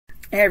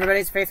Hey everybody,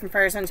 it's Faith from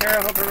FireSign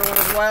Tarot. Hope everyone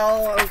is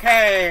well.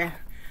 Okay,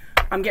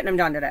 I'm getting them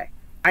done today.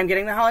 I'm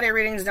getting the holiday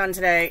readings done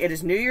today. It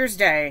is New Year's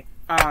Day.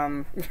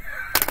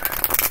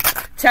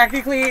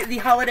 Technically, the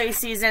holiday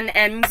season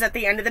ends at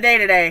the end of the day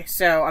today,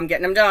 so I'm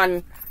getting them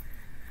done.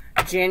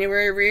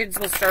 January reads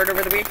will start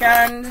over the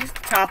weekend.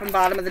 Top and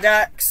bottom of the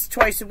decks.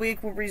 Twice a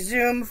week will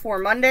resume for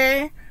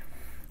Monday.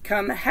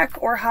 Come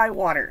heck or high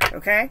water,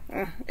 okay?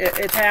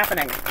 It's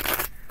happening.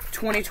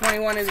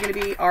 2021 is going to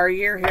be our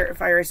year here at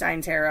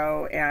FireSign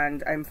Tarot,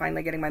 and I'm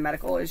finally getting my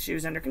medical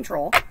issues under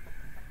control.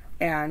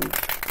 And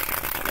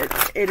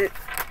it's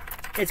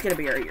going to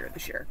be our year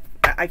this year.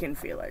 I can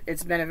feel it.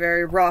 It's been a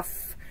very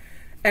rough,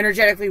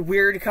 energetically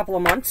weird couple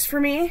of months for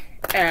me,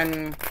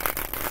 and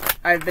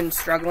I've been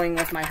struggling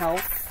with my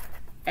health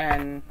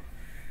and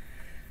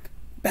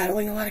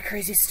battling a lot of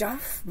crazy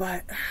stuff,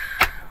 but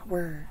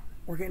we're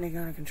getting it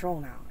under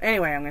control now.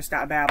 Anyway, I'm going to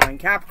stop babbling.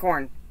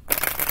 Capricorn,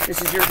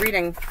 this is your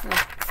reading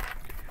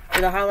for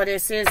the holiday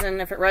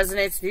season. If it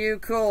resonates with you,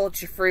 cool. It's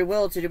your free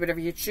will to do whatever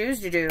you choose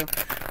to do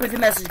with the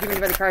message given to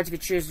you by the cards. If you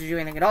choose to do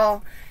anything at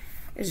all,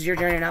 this is your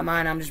journey, not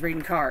mine. I'm just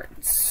reading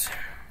cards.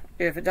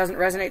 If it doesn't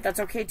resonate, that's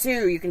okay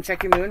too. You can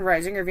check your moon,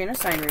 rising, or Venus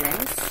sign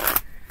readings.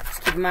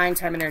 Just keep in mind,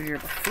 time and energy are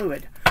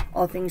fluid.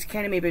 All things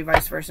can and maybe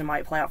vice versa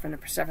might play out from the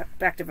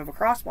perspective of a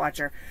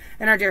cross-watcher.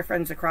 And our dear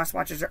friends, the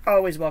cross-watchers, are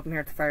always welcome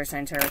here at the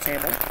FireSign Tarot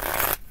table.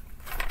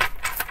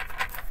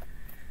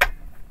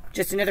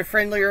 Just another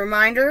friendly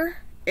reminder,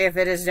 if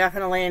it is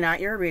definitely not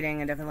your reading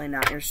and definitely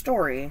not your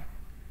story,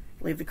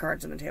 leave the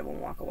cards on the table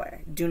and walk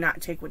away. Do not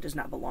take what does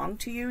not belong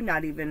to you,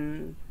 not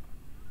even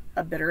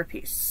a bit or a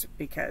piece,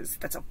 because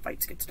that's how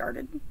fights get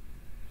started.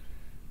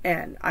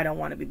 And I don't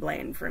want to be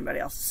blamed for anybody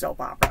else's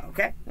soap opera,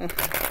 okay?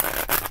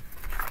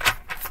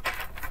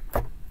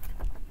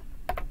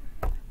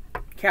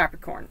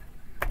 Capricorn,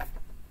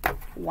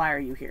 why are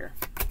you here?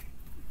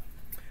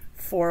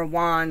 Four of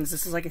Wands.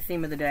 This is like a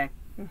theme of the day.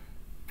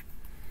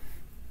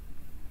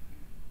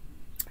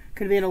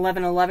 Could be an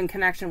 11-11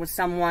 connection with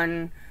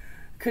someone.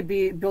 Could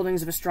be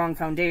buildings of a strong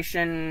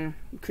foundation.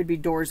 Could be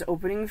doors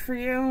opening for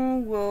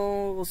you.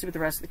 We'll see what the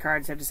rest of the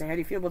cards have to say. How do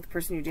you feel about the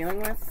person you're dealing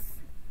with?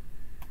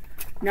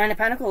 Nine of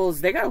Pentacles.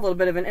 They got a little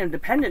bit of an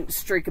independent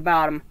streak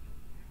about them.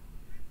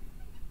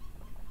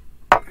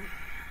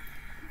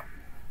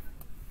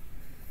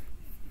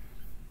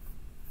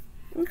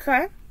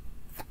 Okay.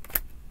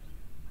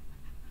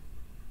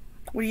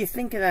 What do you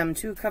think of them?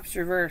 Two of Cups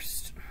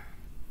reversed.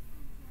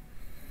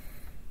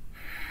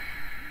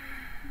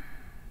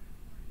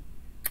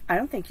 I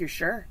don't think you're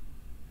sure.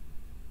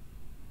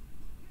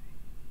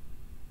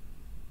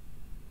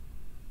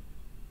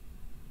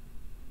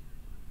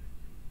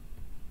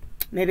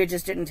 Maybe it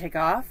just didn't take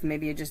off.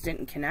 Maybe it just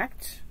didn't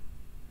connect.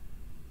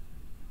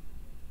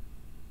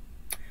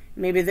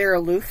 Maybe they're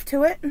aloof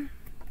to it.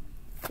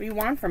 What do you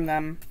want from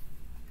them?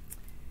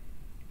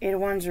 Eight of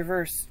Wands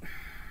reversed.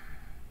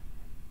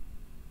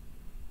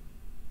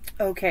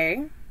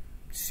 Okay.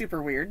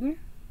 Super weird.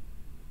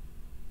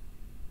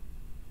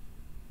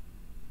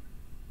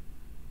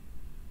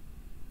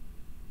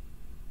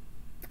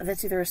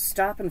 That's either a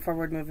stop and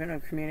forward movement or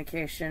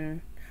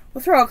communication.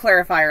 We'll throw a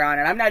clarifier on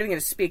it. I'm not even going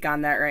to speak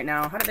on that right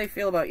now. How do they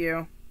feel about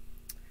you?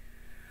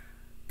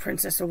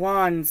 Princess of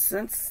Wands.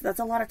 That's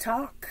a lot of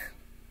talk.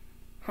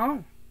 Huh.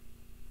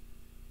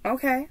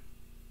 Okay.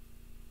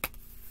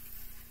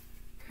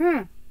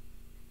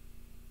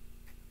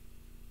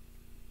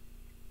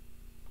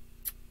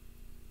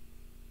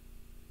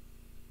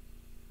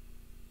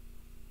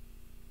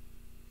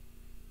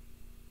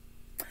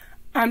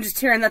 I'm just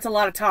hearing that's a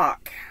lot of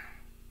talk.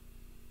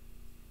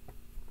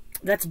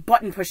 That's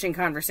button-pushing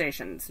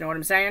conversations. Know what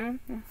I'm saying?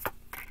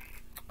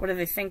 What do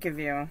they think of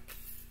you?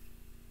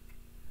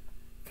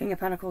 King of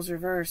Pentacles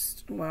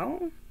reversed.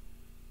 Well,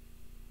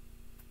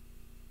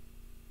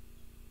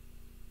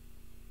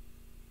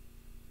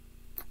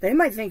 they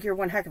might think you're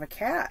one heck of a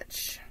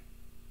catch.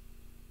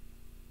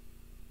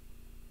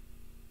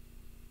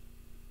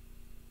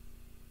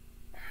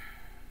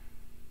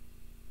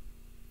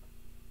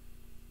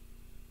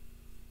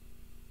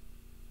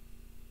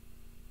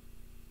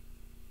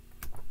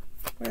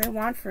 What do they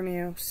want from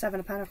you? Seven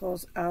of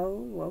Pentacles.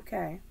 Oh,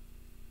 okay.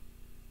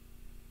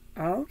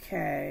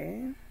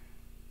 Okay.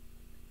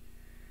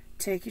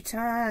 Take your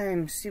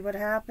time. See what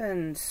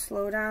happens.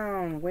 Slow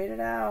down. Wait it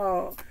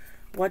out.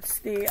 What's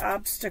the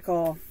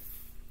obstacle?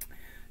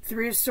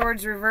 Three of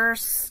Swords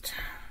reversed.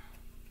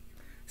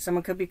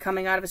 Someone could be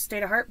coming out of a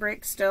state of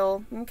heartbreak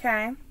still.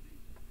 Okay.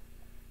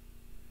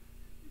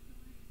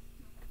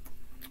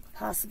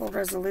 Possible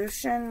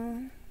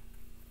resolution.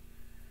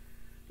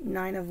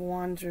 Nine of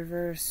Wands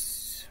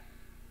reversed.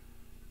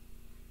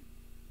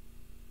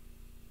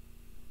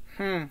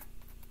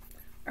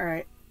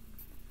 Alright.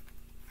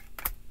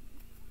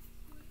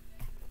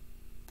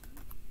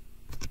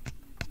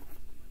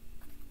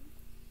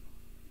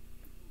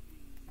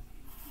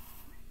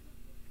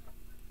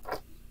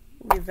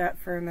 Leave that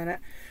for a minute.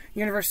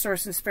 Universe,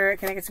 Source, and Spirit,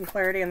 can I get some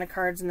clarity on the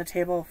cards on the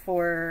table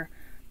for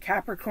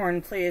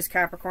Capricorn, please?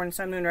 Capricorn,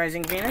 Sun, Moon,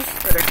 Rising, Venus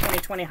for their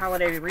 2020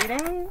 holiday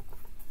reading.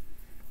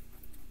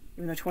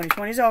 Even though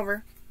 2020 is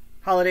over,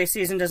 holiday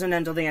season doesn't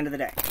end till the end of the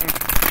day.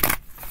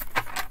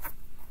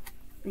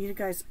 You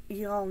guys,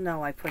 you all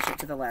know I push it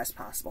to the last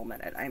possible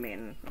minute. I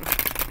mean,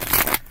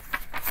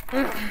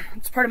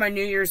 it's part of my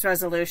New Year's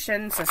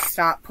resolution, so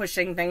stop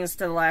pushing things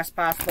to the last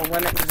possible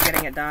limit and just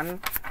getting it done.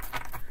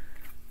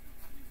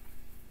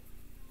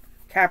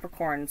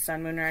 Capricorn,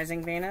 Sun, Moon,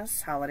 Rising,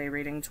 Venus, holiday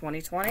reading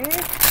 2020.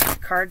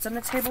 Cards on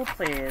the table,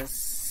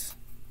 please.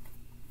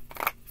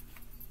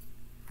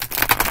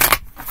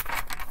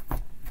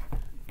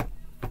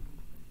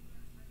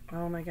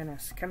 Oh my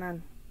goodness, come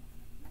on.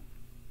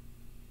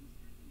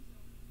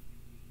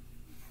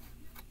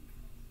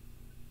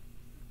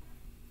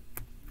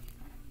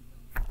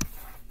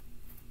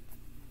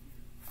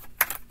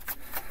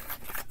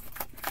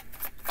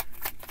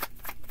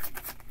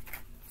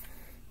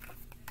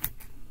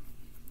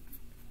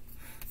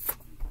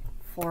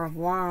 Four of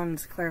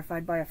Wands,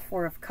 clarified by a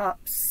Four of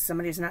Cups.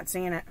 Somebody's not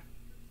seeing it.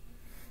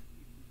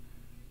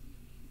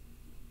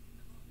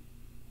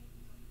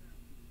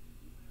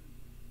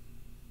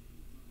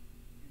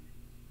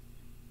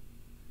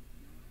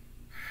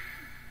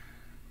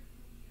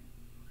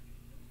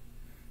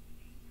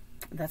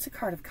 That's a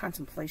card of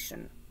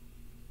contemplation.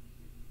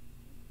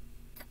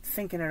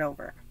 Thinking it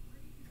over.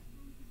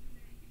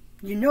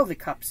 You know the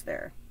cup's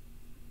there.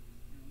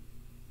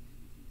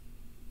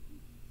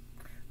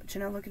 But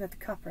you're not looking at the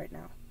cup right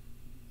now.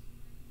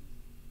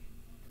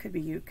 Could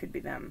be you, could be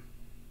them.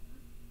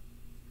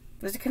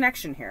 There's a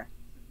connection here.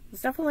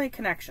 There's definitely a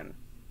connection.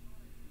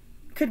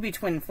 Could be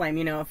twin flame,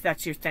 you know, if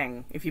that's your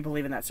thing. If you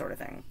believe in that sort of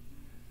thing.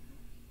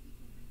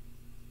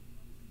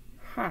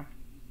 Huh.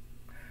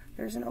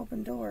 There's an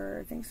open door.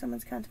 I think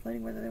someone's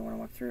contemplating whether they want to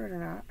walk through it or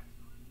not.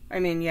 I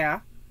mean,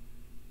 yeah.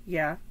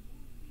 Yeah.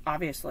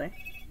 Obviously.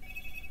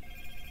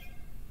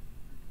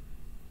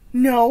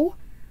 No.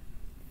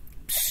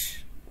 Psh,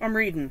 I'm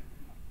reading.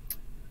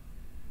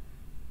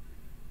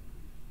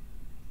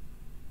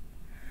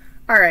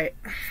 Alright.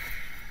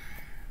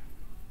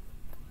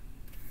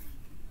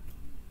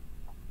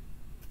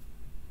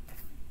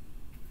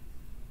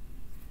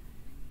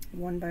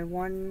 One by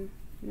one.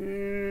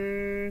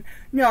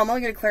 No, I'm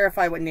only going to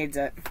clarify what needs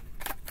it.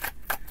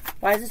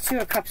 Why is it Two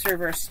of Cups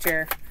reversed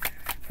here?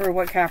 For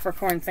what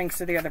Capricorn thinks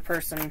of the other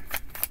person.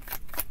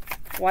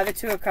 Why the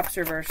Two of Cups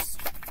reversed?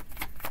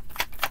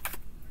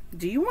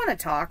 Do you want to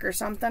talk or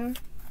something?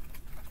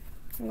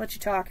 I'll let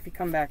you talk if you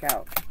come back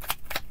out.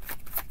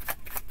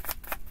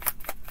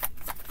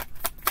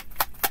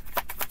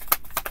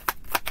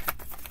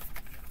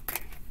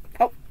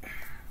 Oh,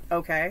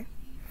 okay.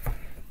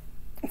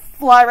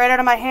 Fly right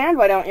out of my hand,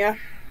 why don't you?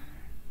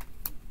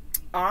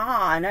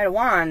 Ah, Knight of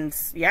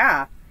Wands.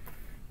 Yeah.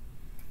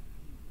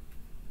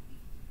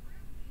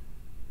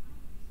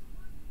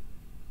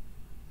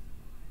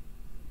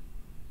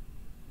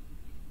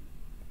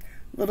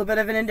 A little bit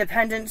of an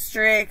independent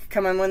streak.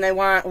 Come in when they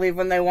want, leave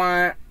when they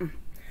want.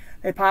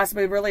 They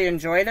possibly really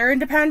enjoy their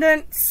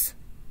independence.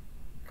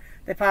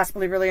 They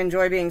possibly really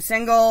enjoy being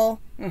single.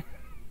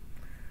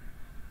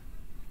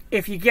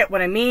 If you get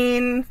what I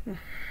mean.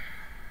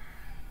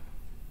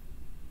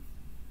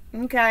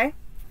 Okay.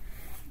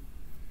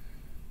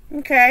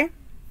 Okay.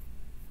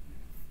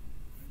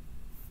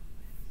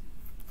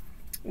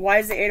 Why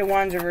is the Eight of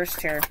Wands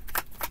reversed here?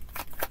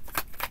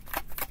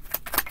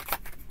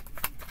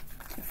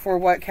 For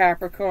what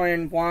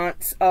Capricorn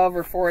wants of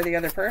or for the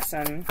other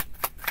person.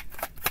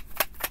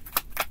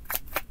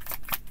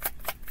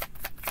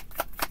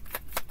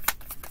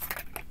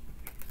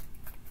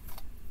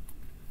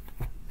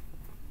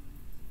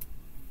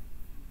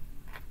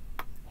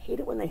 Hate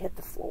it when they hit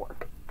the floor.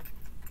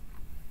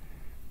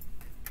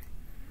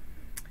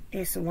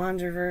 Ace of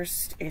Wands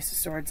reversed, Ace of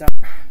Swords up.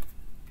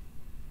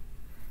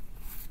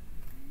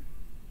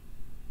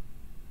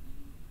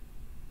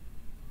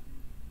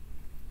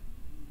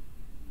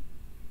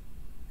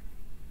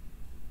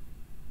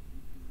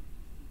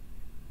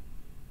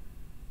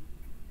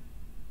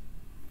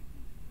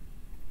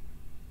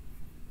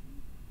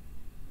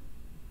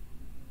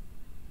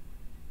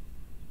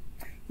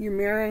 You're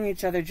mirroring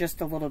each other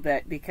just a little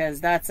bit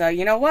because that's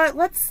you know what?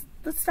 Let's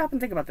stop and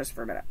think about this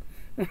for a minute.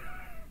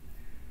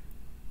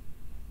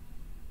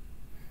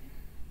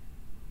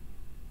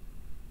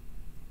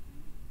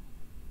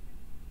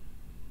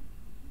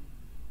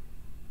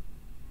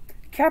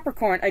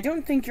 Capricorn, I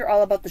don't think you're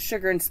all about the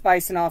sugar and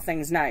spice and all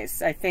things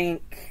nice. I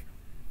think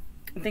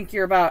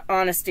you're about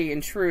honesty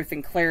and truth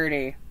and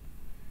clarity.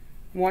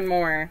 One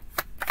more.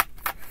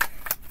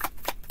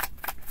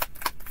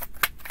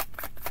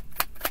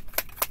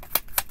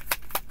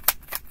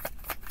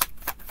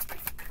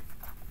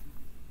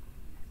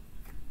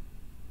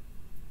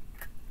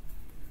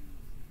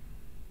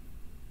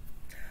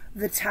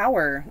 The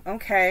Tower.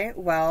 Okay,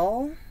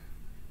 well.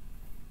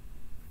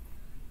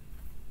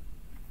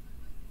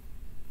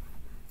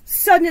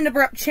 Sudden and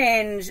abrupt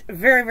change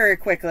very, very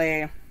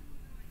quickly.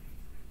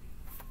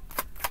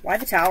 Why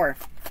the Tower?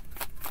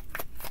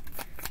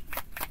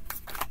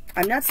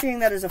 I'm not seeing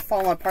that as a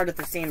falling apart at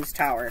the seams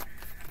tower.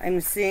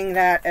 I'm seeing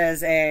that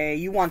as a,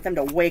 you want them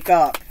to wake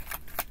up.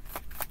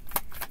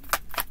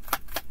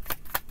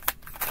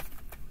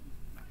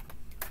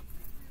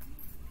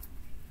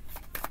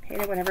 Hate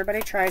it when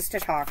everybody tries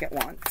to talk at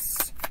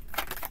once.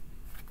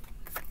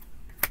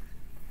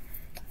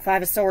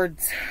 Five of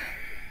Swords.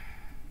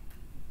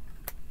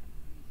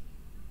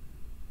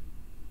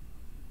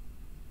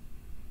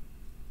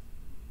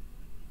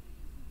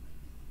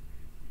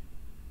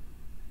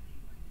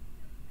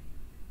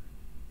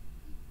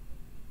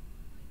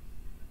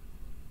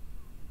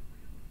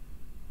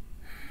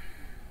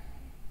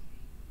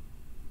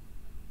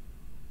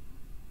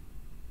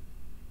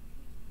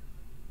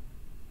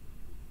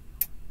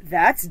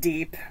 That's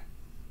deep.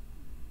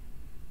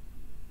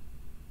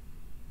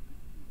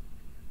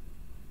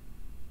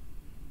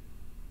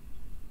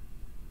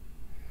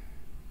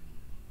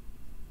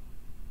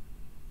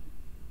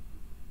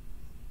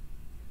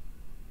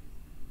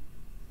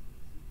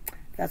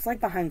 That's like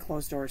behind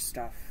closed doors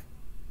stuff.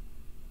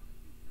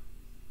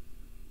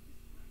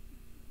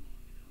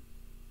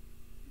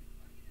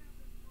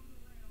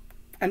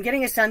 I'm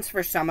getting a sense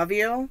for some of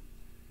you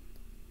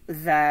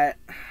that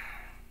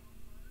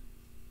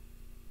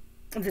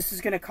this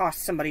is going to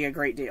cost somebody a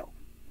great deal.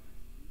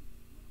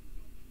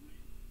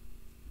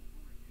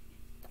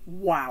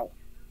 Wow.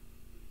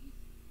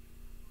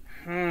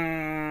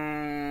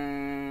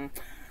 I'm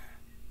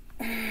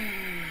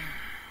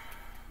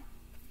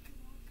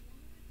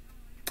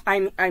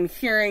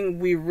hearing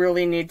we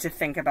really need to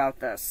think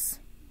about this.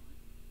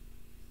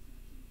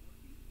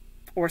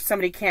 Or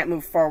somebody can't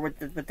move forward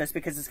with this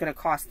because it's going to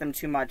cost them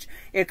too much.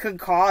 It could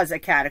cause a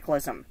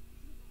cataclysm.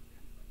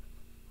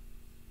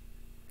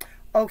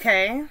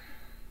 Okay.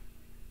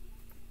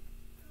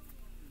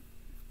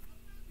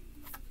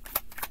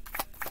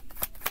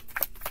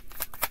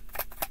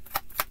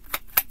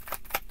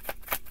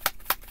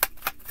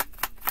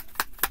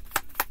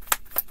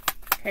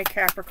 Okay,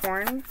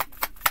 Capricorn.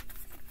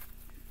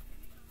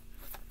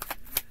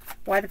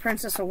 Why the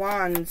Princess of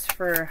Wands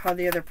for how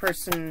the other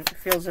person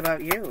feels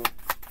about you?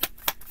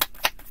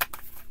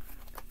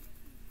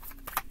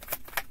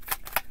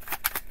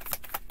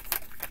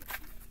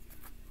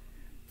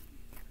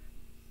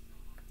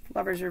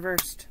 Lovers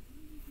reversed.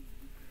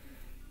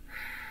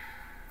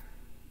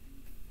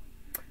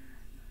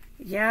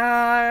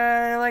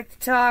 Yeah, I like to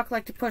talk,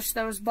 like to push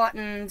those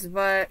buttons,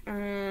 but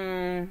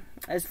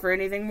as for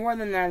anything more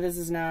than that, this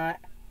is not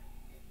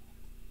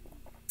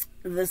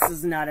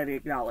an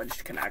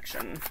acknowledged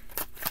connection.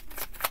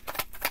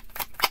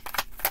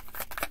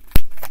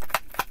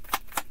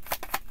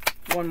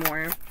 One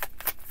more.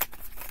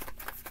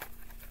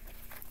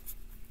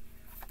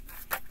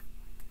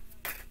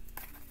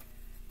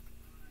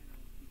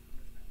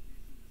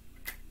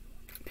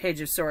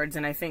 Page of Swords,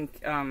 and I think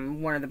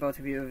one or the both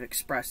of you have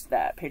expressed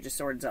that. Page of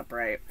Swords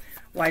upright.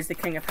 Why is the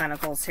King of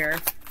Pentacles here?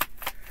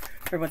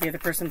 For what the other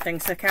person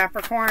thinks of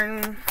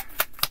Capricorn.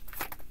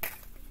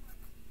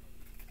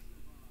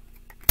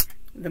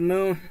 The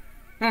Moon.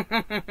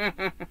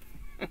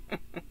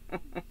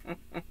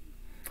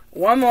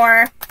 One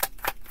more.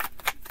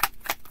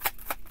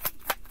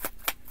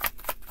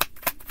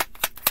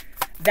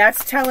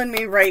 That's telling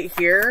me right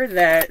here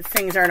that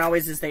things aren't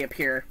always as they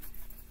appear.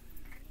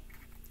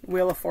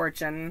 Wheel of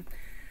Fortune.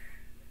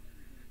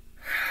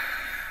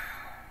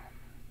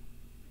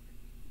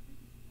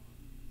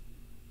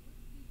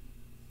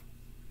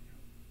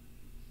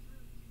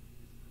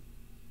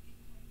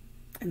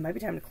 It might be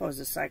time to close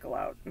this cycle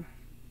out.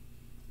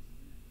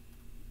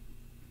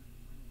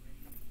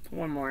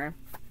 One more.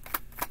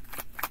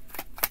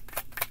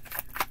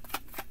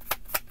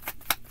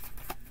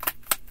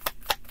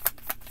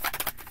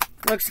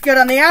 Looks good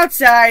on the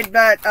outside,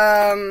 but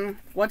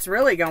what's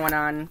really going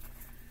on?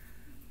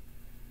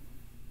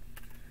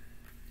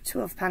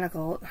 Two of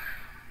Pentacles.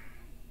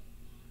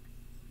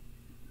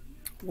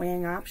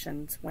 Weighing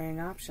options,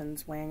 weighing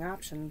options, weighing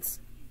options.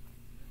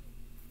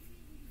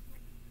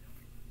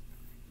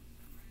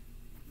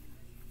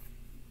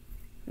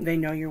 They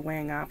know you're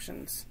weighing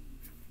options.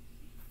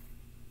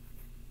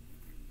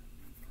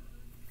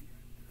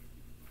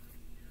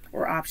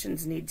 Or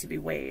options need to be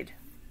weighed.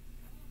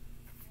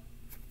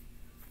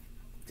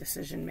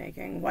 Decision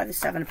making. Why the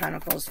Seven of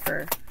Pentacles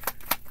for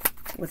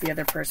what the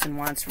other person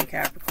wants from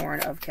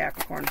Capricorn, of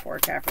Capricorn, for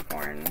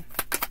Capricorn.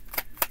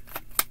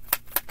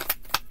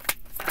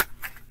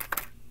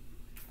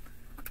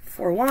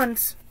 Four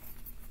Wands.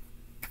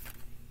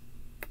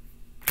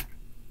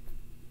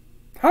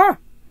 Huh?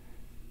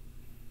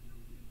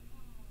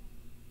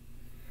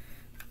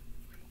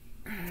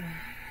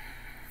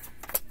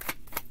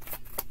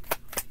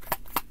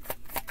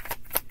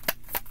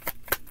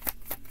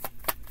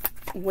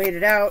 Wait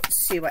it out,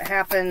 see what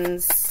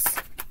happens.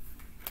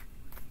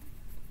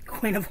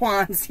 Queen of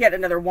Wands, yet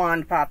another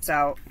wand pops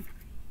out.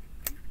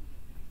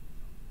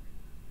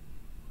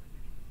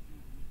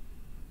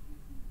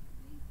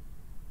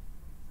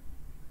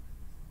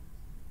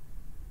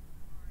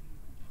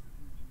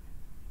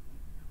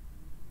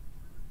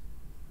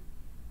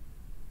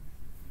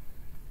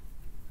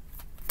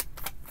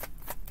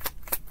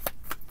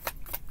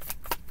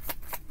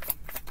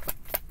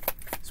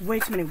 There's way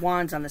too many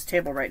wands on this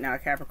table right now,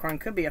 Capricorn.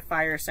 Could be a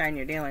fire sign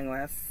you're dealing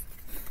with.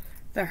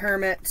 The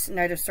Hermit,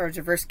 Knight of Swords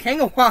reversed,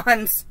 King of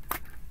Wands.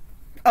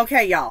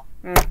 Okay, y'all.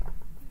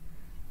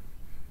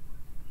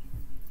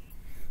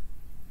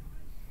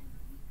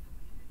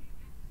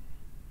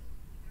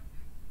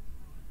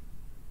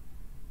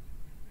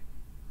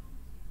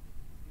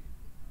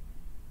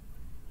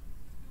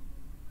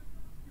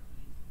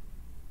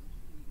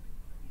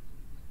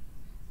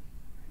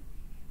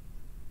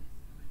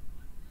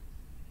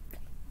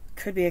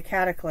 Could be a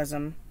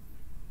cataclysm.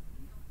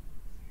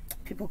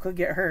 People could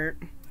get hurt.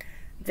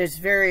 There's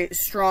very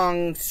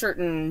strong,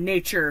 certain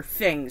nature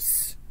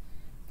things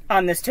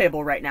on this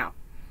table right now.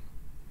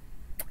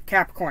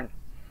 Capricorn.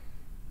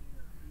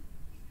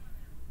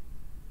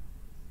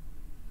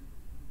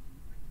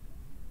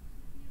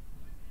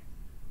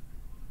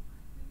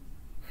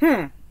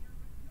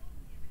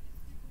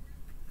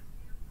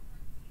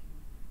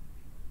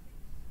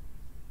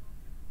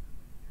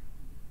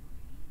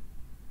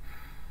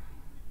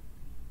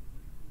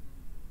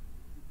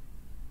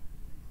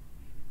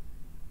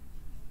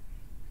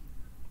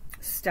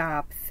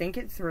 Stop, think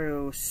it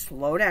through,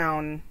 slow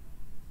down.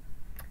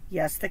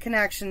 Yes, the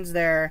connection's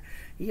there.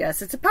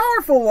 Yes, it's a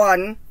powerful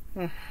one.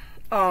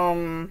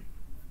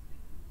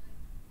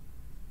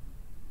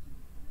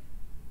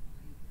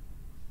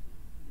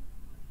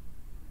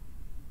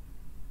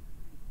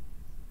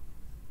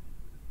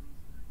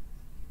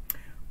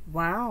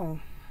 Wow.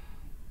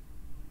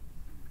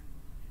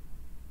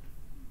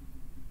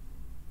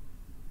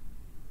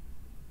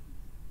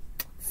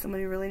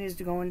 Somebody really needs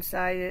to go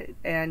inside it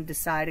and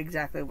decide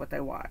exactly what they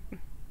want.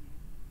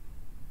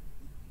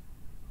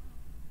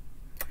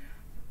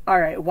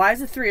 Alright, why is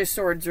the Three of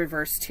Swords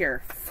reversed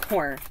here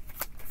for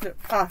the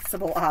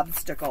possible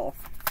obstacle?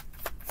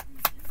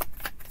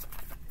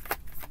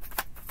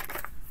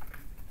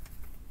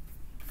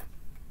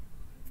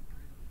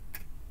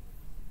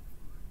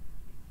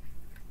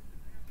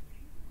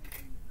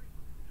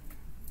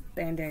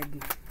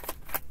 Band-Aid.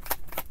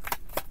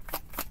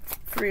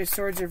 Three of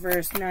Swords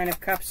reversed, Nine of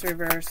Cups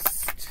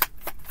reversed.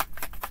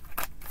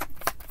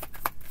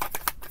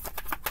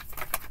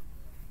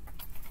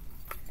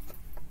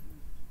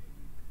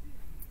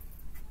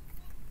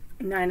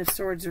 Nine of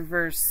Swords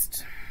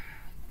reversed.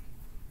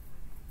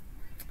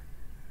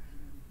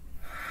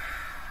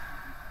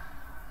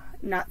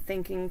 Not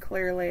thinking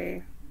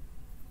clearly.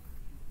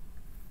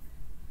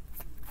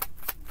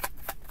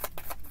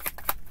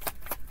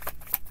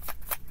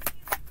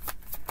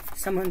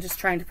 Someone just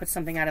trying to put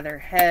something out of their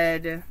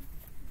head.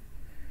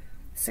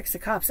 Six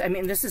of Cups. I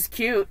mean, this is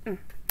cute.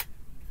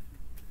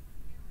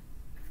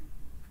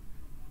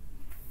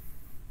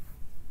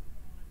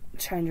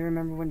 Trying to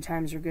remember when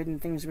times were good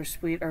and things were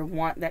sweet, or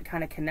want that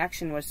kind of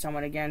connection with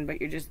someone again, but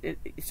you're just...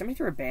 somebody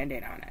threw a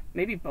Band-Aid on it.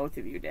 Maybe both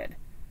of you did.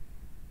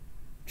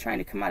 Trying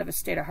to come out of a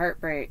state of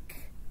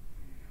heartbreak.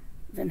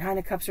 The Nine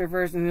of Cups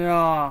reversed.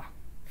 Oh.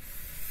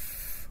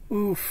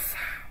 Oof.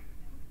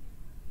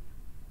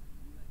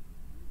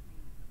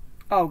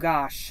 Oh,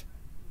 gosh.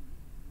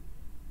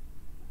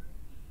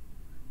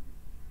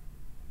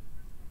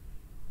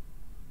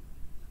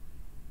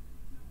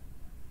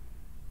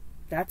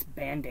 That's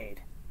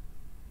Band-Aid.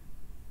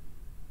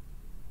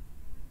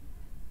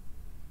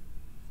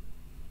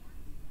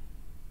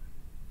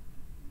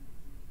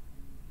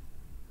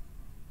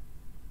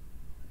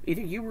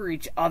 Either you were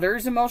each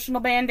other's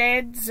emotional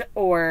Band-Aids,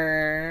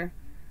 or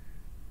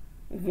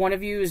one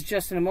of you is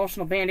just an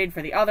emotional Band-Aid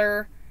for the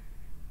other.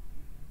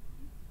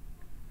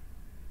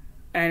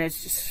 And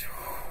it's just...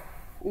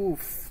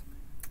 oof.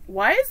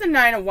 Why is the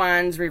Nine of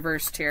Wands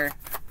reversed here?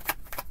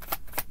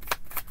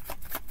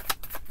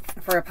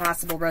 For a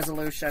possible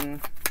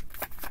resolution.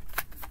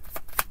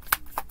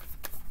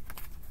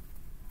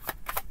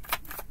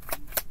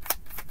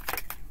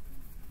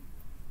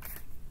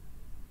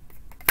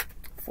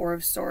 Four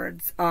of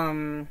Swords.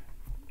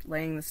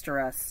 Laying this to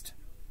rest.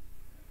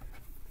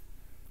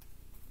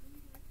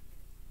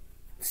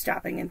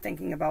 Stopping and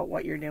thinking about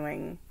what you're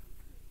doing.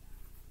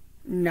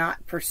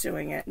 Not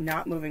pursuing it.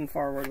 Not moving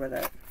forward with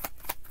it.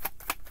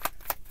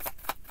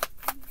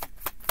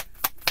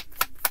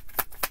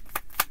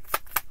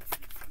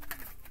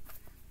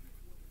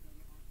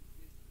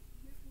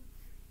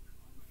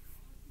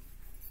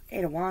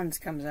 Eight of Wands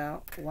comes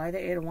out. Why the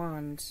Eight of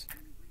Wands?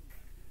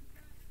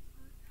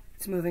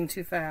 It's moving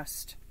too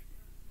fast.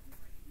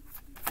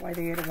 Why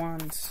the Eight of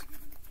Wands?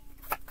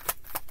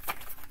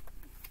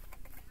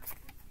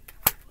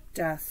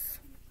 Death.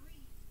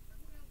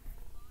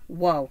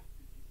 Whoa.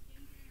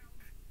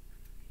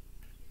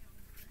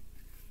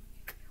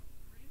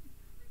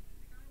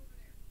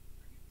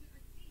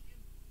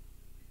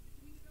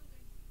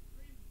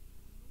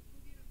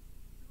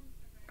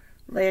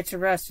 Lay it to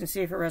rest and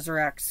see if it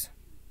resurrects.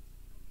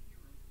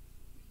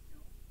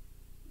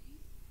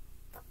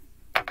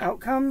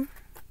 Outcome.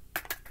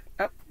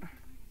 Up.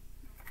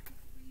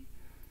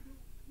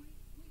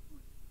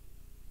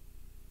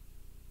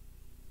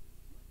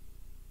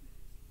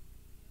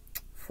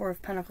 Four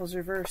of Pentacles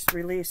reversed.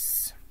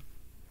 Release.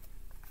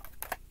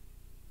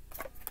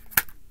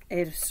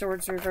 Eight of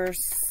Swords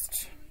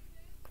reversed.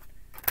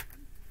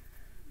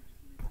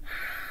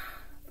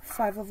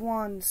 Five of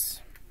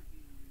Wands.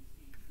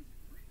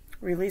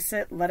 Release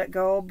it, let it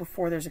go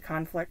before there's a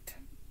conflict.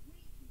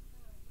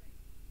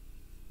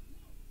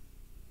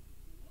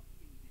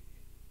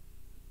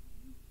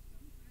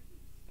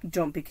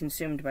 Don't be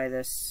consumed by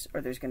this,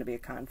 or there's going to be a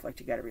conflict.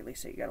 You got to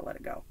release it. You got to let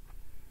it go.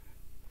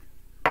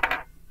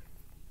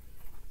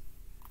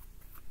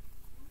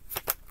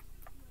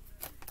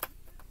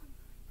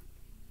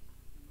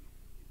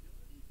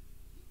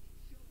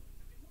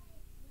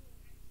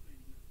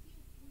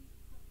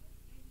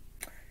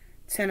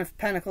 Ten of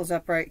Pentacles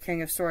upright,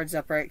 King of Swords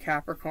upright,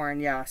 Capricorn.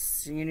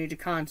 Yes, you need to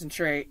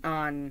concentrate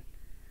on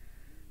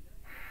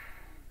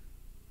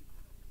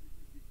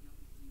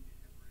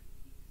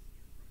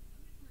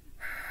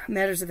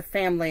matters of the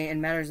family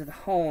and matters of the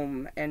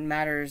home and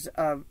matters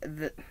of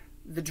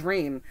the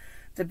dream.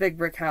 The big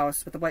brick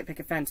house with the white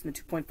picket fence and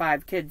the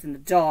 2.5 kids and the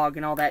dog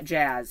and all that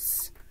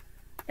jazz.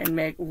 And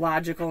make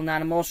logical,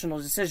 non-emotional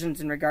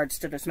decisions in regards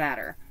to this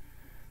matter.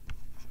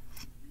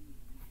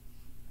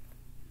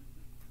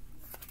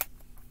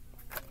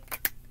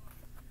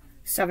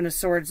 Seven of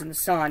Swords and the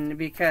Sun,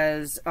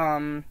 because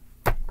I'm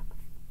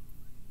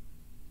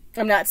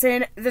not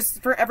saying this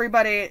for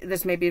everybody.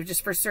 This may be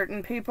just for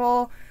certain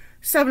people.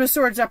 Seven of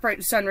Swords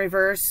upright, Sun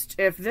reversed.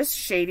 If this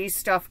shady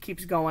stuff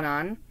keeps going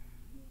on,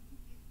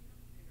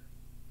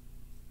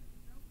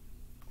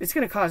 it's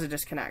going to cause a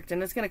disconnect,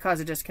 and it's going to cause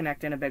a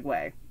disconnect in a big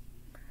way.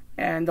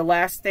 And the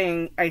last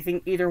thing I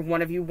think either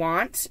one of you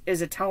want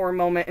is a tower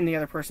moment in the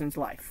other person's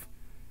life.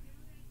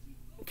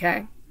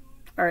 Okay?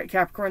 All right,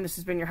 Capricorn, this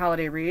has been your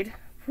holiday read.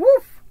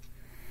 Woof!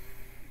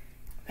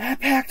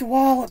 That packed a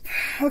wallop.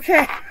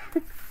 Okay.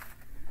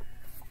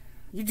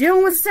 You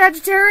dealing with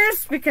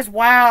Sagittarius? Because,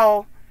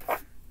 wow.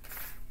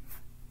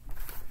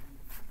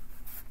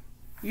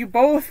 You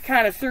both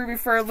kind of threw me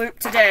for a loop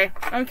today.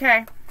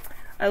 Okay.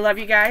 I love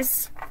you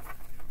guys.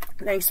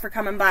 Thanks for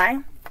coming by.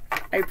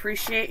 I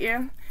appreciate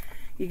you.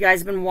 You guys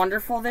have been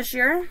wonderful this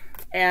year.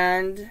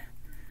 And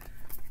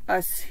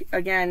us,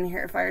 again,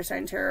 here at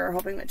Fireside Tarot, are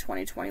hoping that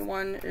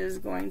 2021 is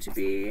going to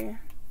be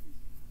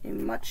a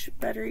much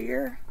better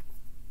year.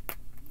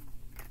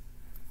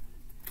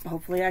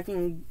 Hopefully I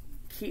can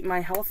keep my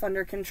health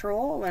under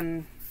control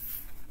and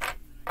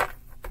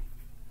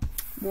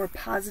more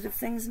positive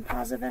things and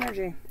positive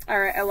energy.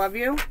 Alright, I love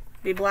you.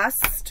 Be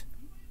blessed.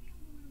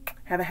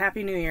 Have a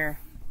happy new year.